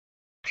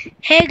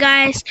Hey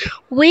guys,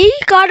 we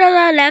got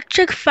an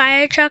electric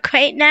fire truck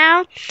right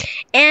now,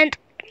 and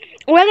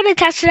we're gonna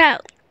test it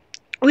out.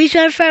 We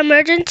went for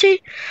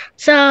emergency,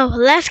 so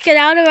let's get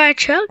out of our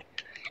truck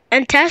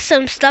and test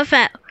some stuff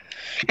out.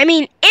 I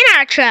mean, in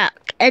our truck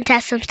and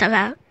test some stuff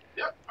out.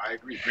 Yep, I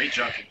agree. Great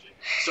job, KJ.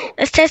 So,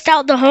 Let's test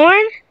out the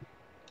horn.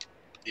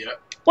 yep.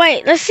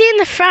 Wait, let's see in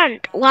the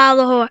front while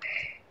the horn,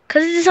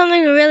 cause this is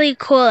something really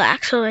cool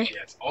actually.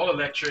 Yeah, it's all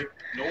electric,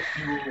 no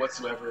fuel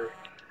whatsoever.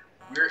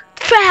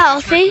 For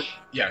healthy,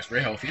 Yeah, it's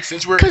very healthy.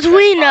 Since we're cause the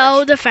we best know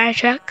fire- the fire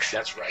trucks,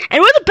 That's right.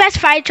 and we're the best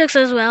fire trucks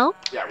as well.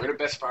 Yeah, we're the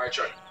best fire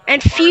truck.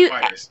 And few,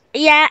 Firefighters.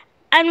 yeah,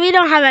 and we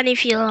don't have any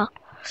fuel.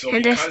 So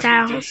in this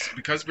town.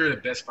 because we're the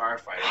best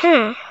firefighters,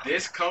 Hmm.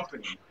 this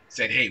company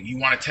said, "Hey, you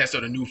want to test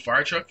out a new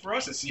fire truck for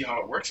us and see how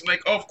it works?" I'm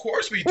like, "Oh, of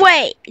course we do."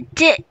 Wait,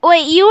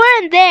 you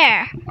weren't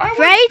there, I was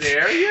right?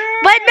 there,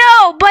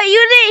 yeah. But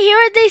you didn't hear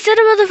what they said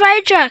about the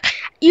fire truck.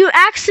 You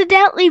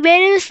accidentally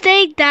made a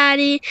mistake,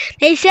 Daddy.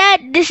 They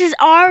said this is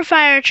our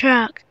fire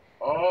truck.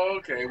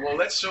 Okay, well,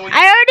 let's show you.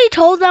 I already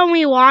told them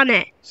we want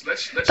it. So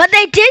let's But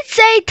they did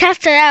say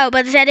test it out,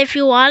 but they said if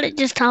you want it,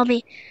 just tell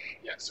me.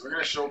 yeah, so we're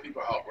gonna show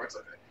people how it works.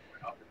 Okay,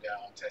 we're up and down,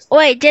 test.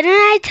 Wait, didn't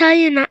I tell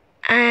you not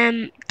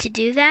to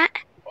do that?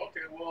 Okay,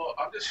 well,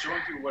 I'm just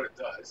showing you what it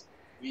does.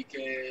 We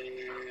can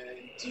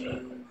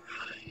do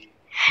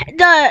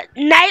The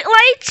night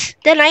lights?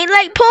 The night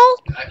light pole?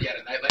 the night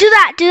light. Do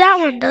that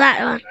one.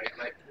 Night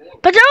light pole.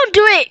 But don't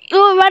do it.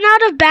 You'll run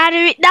out of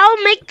battery. That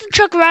will make the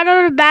truck run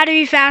out of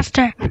battery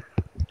faster.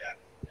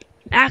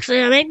 Actually,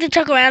 it'll make the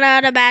truck run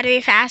out of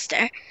battery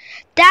faster.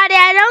 Daddy,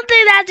 I don't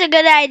think that's a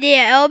good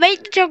idea. It'll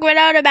make the truck run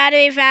out of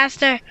battery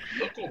faster.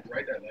 Look how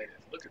bright that light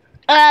is. Look at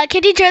that.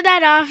 Can you turn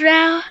that off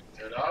now?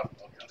 Turn it off.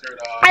 Okay, turn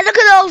it off. And look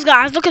at those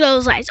guys. Look at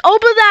those lights.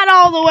 Open that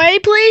all the way,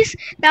 please.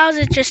 That was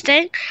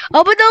interesting.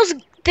 Open those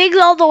things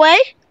all the way.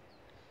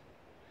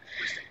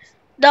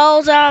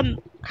 Those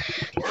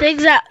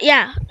things that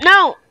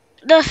no,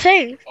 the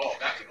thing. Oh,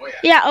 that thing. Oh, yeah.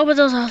 Yeah, open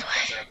those all the way.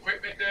 There's some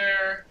equipment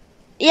there.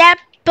 Yep,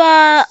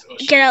 So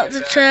get out show the you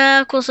that.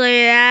 truck, we'll show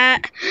you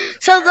that. There's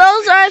a So fire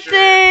those are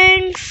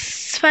extinguisher.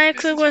 things. Fire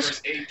This is extinguisher.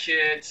 first aid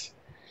kit.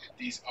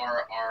 These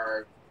are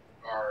our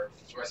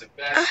fluorescent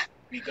vests.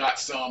 We got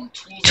some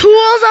tools.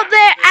 Tools up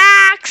there,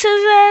 axes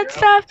and Yep.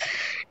 stuff.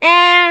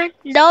 And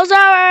those are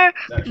our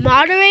That-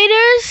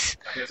 moderators.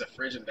 There's a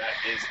fridge and that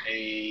is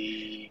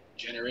a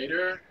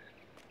generator.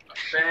 A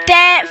fan.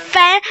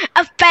 That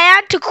a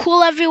fan to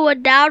cool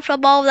everyone down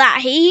from all that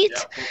heat.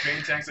 Yeah,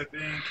 propane tanks, I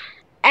think.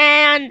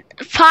 And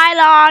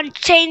pylon,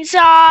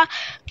 chainsaw.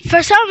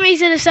 For some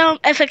reason,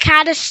 if a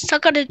cat is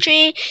stuck on a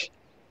tree,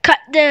 cut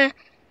the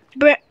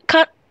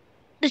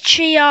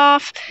tree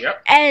off,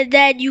 Yep. and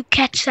then you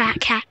catch that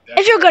cat.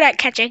 That's If you're good at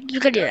catching, you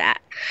can do that.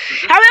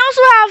 And we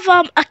also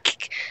have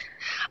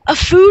a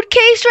food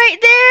case right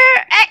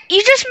there.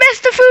 You just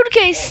missed the food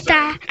case, Oh,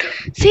 Dad.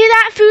 sorry. See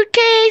that food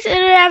case? And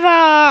we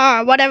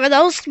have whatever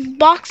those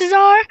boxes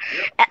are.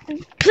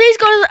 Please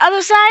go to the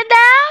other side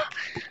now.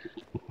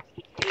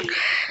 We did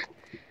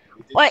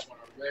Wait. this one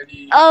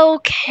already.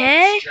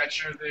 Okay.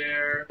 Stretcher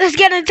there. Let's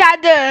get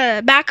inside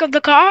the back of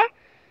the car.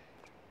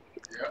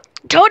 Yep.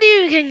 Told you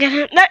you can get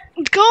in.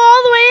 Go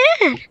all the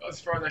way in. As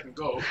far as I can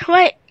go.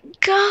 Wait,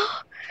 go.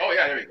 Oh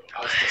yeah, there we go.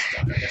 I was just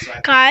stuck. I guess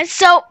I. Guys,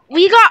 so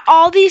we got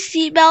all these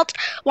seatbelts.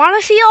 Want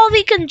to see all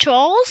the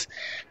controls?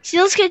 See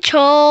those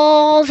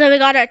controls, and we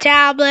got our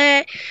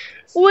tablet.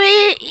 Cool.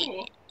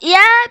 We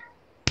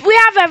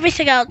have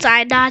everything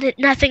outside.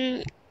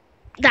 Nothing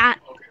that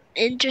Okay.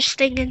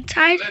 interesting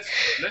inside.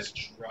 Let's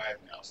drive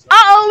now. So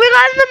We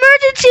got an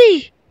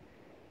emergency.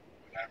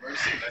 we got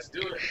emergency. Let's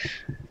do it.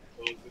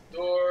 Close the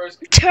doors.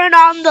 Turn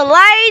on the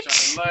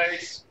lights. Turn the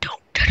lights.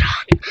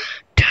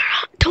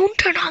 Don't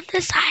turn on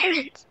the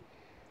sirens.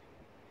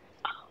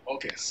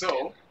 Okay,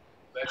 so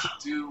let's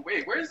do.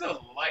 Wait, where's the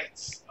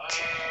lights?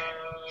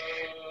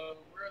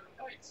 Where are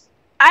the lights?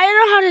 I don't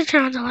know how to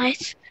turn on the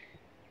lights.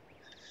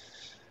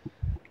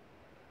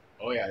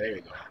 Oh yeah, there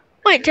we go.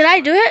 Wait, did I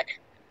do it?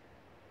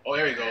 Oh,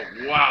 there we go.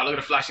 Wow, look at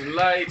the flashing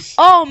lights.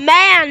 Oh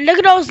man, look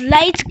at those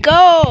lights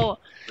go.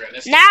 Right,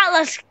 let's Now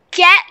let's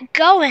get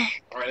going.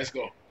 All right, let's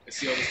go. Let's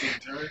see how this thing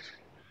turns.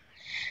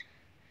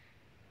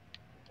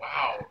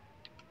 Wow,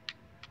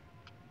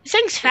 This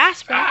thing's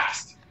fast, bro.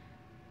 fast.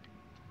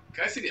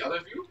 Can I see the other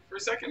view for a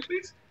second,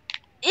 please?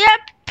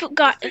 Yep,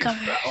 got it Thing's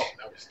covered. Oh,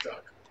 now we're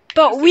stuck.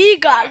 But we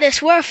got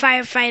this. We're a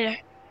firefighter.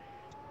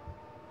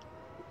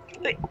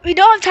 We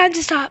don't have time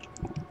to stop.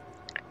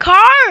 Car!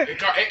 Hey,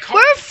 car.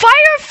 We're a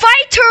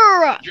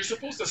firefighter! You're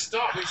supposed to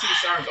stop when you see the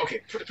sirens.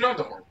 Okay, put on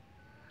the horn.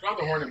 Put on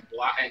the horn and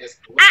just.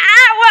 When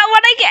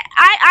I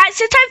get,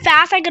 since I'm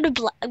fast, I'm gonna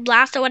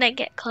blast it when I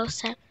get close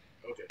to him.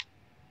 Okay.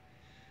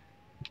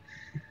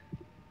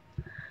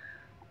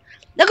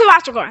 Look how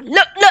fast we're going.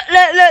 Look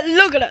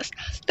at us.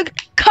 Look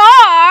at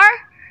car!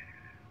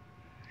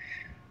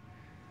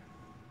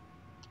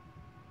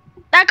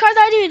 That car's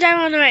not even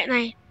driving on the right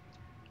lane.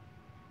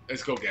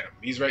 Let's go get him.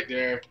 He's right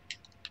there.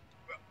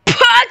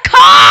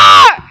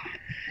 Car!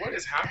 What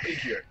is happening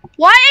here?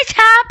 What is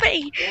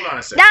happening? Hold on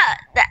a second.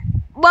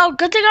 Well,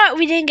 good thing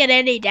we didn't get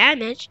any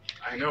damage.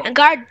 I know. And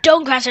guard,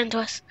 don't crash into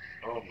us.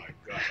 Oh my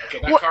god. Okay,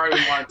 that car we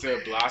wanted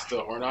to blast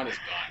the horn on is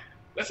gone.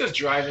 Let's just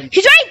drive in.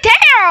 He's right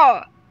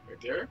there!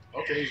 Right there?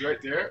 Okay, he's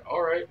right there.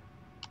 Alright.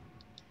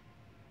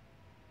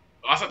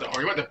 Oh, that's not the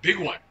horn. You want the big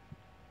one.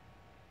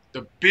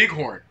 The big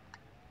horn.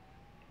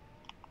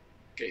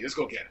 Okay, let's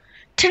go get it.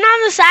 Turn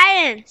on the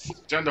sirens.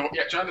 Turn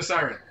on the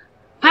siren.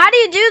 How do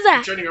you do that?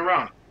 I'm turning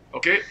around.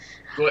 Okay?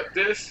 Go like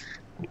this.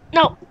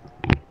 No.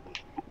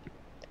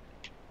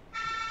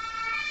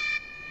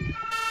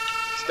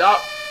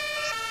 Stop.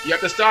 You have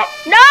to stop.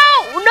 No,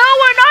 we're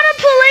not a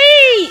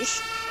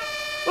police.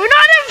 We're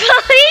not a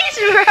police,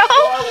 bro.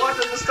 Oh, I want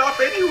them to stop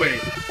anyway.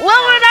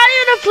 Well, we're not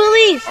even a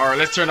police. Alright,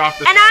 let's turn off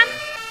the And siren.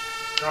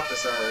 Turn off the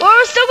siren. Well,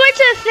 we're still going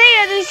to the thing,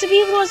 and there's some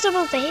people who are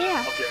supposed to hear.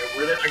 Okay,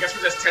 I guess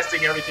we're just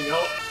testing everything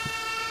out.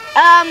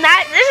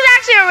 This is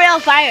actually a real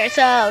fire,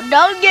 so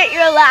don't get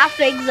your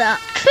laughings up.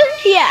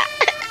 Yeah.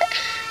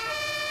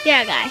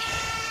 Yeah, guys.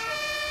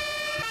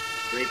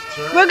 Great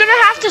turn. We're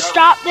gonna have to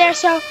stop there,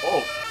 so.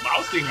 Oh,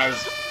 mouse thing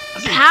has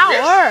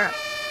Power.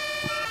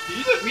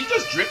 We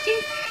just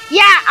drifting?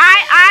 Yeah,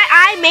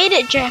 I made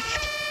it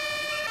drift.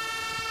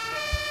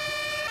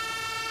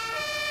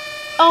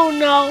 Oh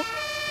no.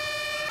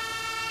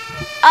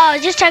 Oh,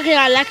 just checking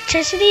our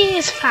electricity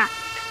is fine.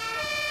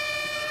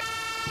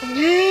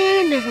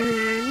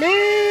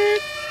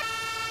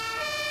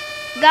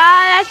 God,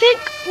 I think.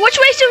 Which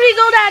way should we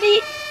go,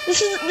 Daddy?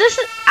 This is.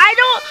 I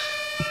don't.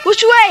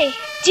 Which way?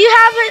 Do you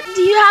have it?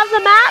 Do you have the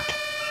map?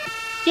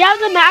 Do you have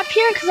the map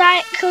here?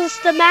 Cause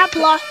the map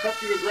lost. Cut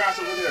through the grass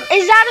over there.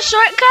 Is that a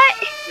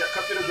shortcut? Yeah,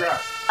 cut through the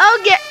grass.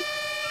 Okay.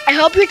 I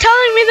hope you're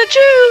telling me the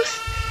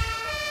truth.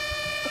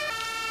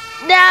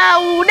 Now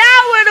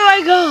where do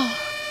I go?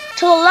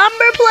 To the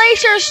lumber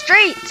place or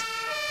straight?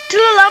 To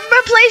the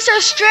lumber place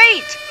or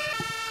straight?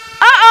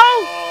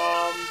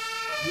 Uh-oh.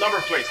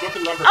 Lumber place. Go to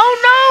the lumber place. Oh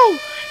no.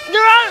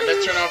 They're on.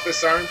 Let's turn off the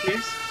siren,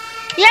 please.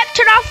 Yep,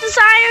 turn off the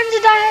sirens,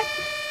 Dad.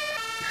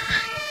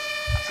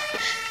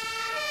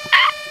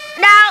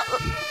 Now,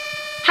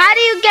 how do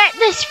you get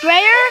the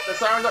sprayer? The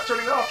siren's not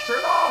turning off. Turn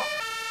it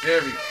off.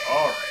 There we go.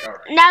 All right.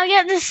 Now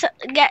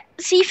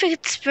see if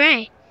it can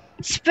spray.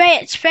 Spray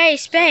it, spray.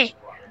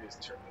 Well, let me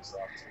just turn this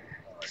off too.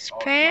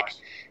 All right.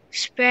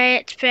 Spray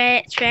it.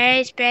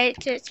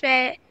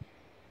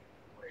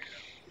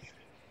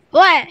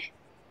 What?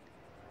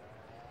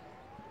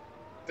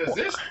 Does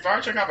this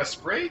fire truck have a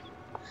spray?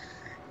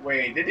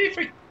 Wait, did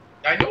they?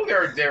 I know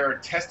they're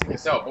testing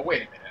this out, but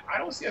wait a minute. I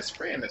don't see a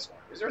spray in this one.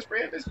 Is there a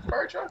spray in this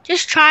fire truck?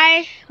 Just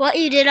try what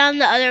you did on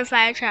the other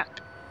fire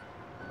truck.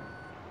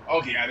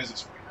 Okay, yeah, there's a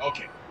spray.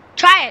 Okay.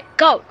 Try it.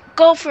 Go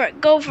for it.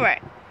 What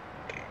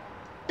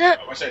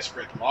should I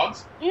spray? The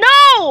logs?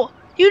 No!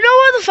 You know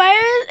where the fire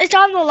is? It's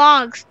on the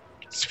logs.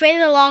 Spray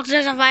the logs.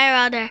 There's a fire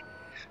out there.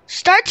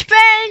 Start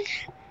spraying.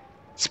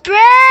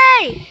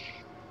 Spray!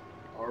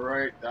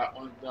 Alright, that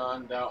one's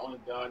done. That one's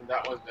done.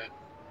 That one's done.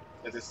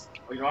 Oh,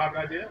 you know, I have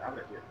an idea? I have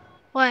an idea.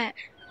 What?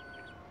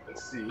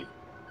 Let's see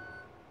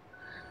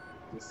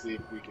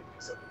if we can do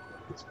something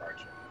with this fire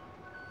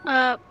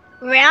truck.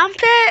 Ramp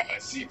it?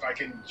 Let's see if I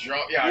can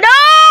jump. Yeah. No!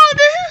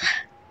 This is...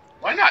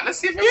 Why not? Let's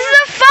see if it This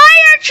works. is a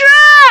fire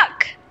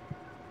truck!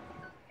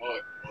 Well,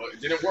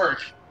 it didn't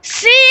work.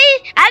 See?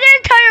 I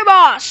didn't tell your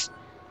boss.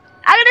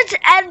 I'm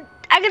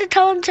gonna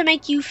tell him to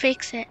make you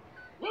fix it.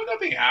 Well,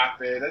 nothing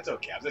happened. That's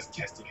okay. I'm just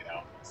testing it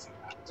out. Let's see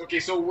what happens. Okay,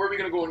 so where are we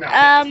gonna go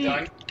now?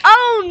 Done?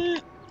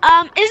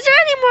 Is there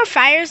any more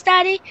fires,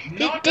 Daddy?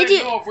 Did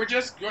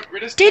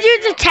you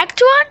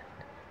detect one?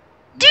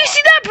 Do you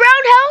see that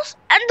brown house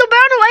and the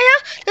brown and white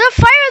house? There's a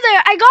fire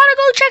there. I gotta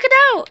go check it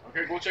out.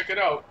 Okay, go check it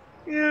out.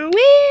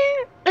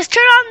 Let's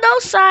turn on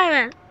those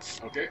sirens.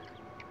 Okay.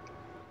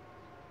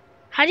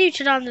 How do you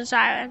turn on the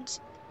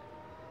sirens?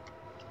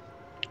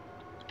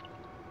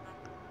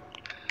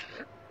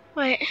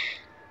 Wait.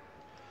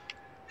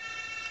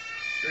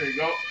 There you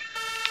go.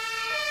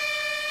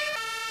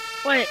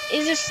 Wait,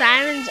 is the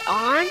sirens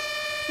on?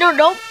 No,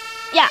 don't.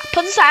 Yeah,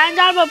 put the sirens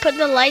on, but put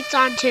the lights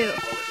on too.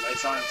 Oh, the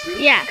lights on too?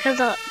 Yeah, cause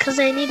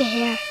they need to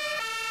hear.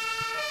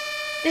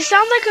 This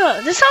sounds like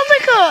a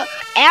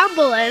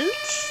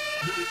ambulance.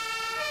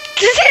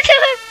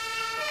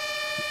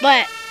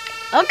 But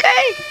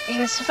okay,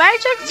 if it's a fire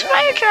truck, it's a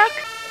fire truck.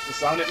 That's the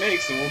sound it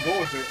makes, so we'll go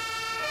with it.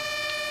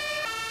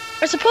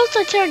 We're supposed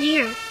to turn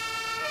here.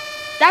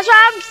 That's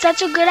why I'm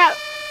such a good at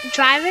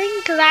driving,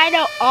 cause I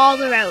know all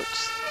the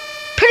roads,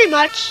 pretty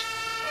much.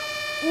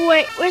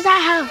 Wait, where's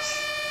that house?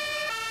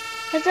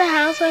 Where's the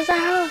house? Where's the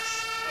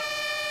house?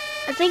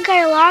 I think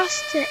I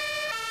lost it.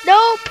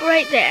 Nope,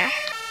 right there.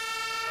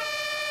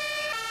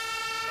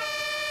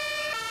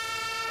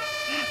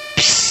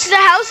 Psst, the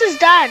house is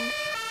done.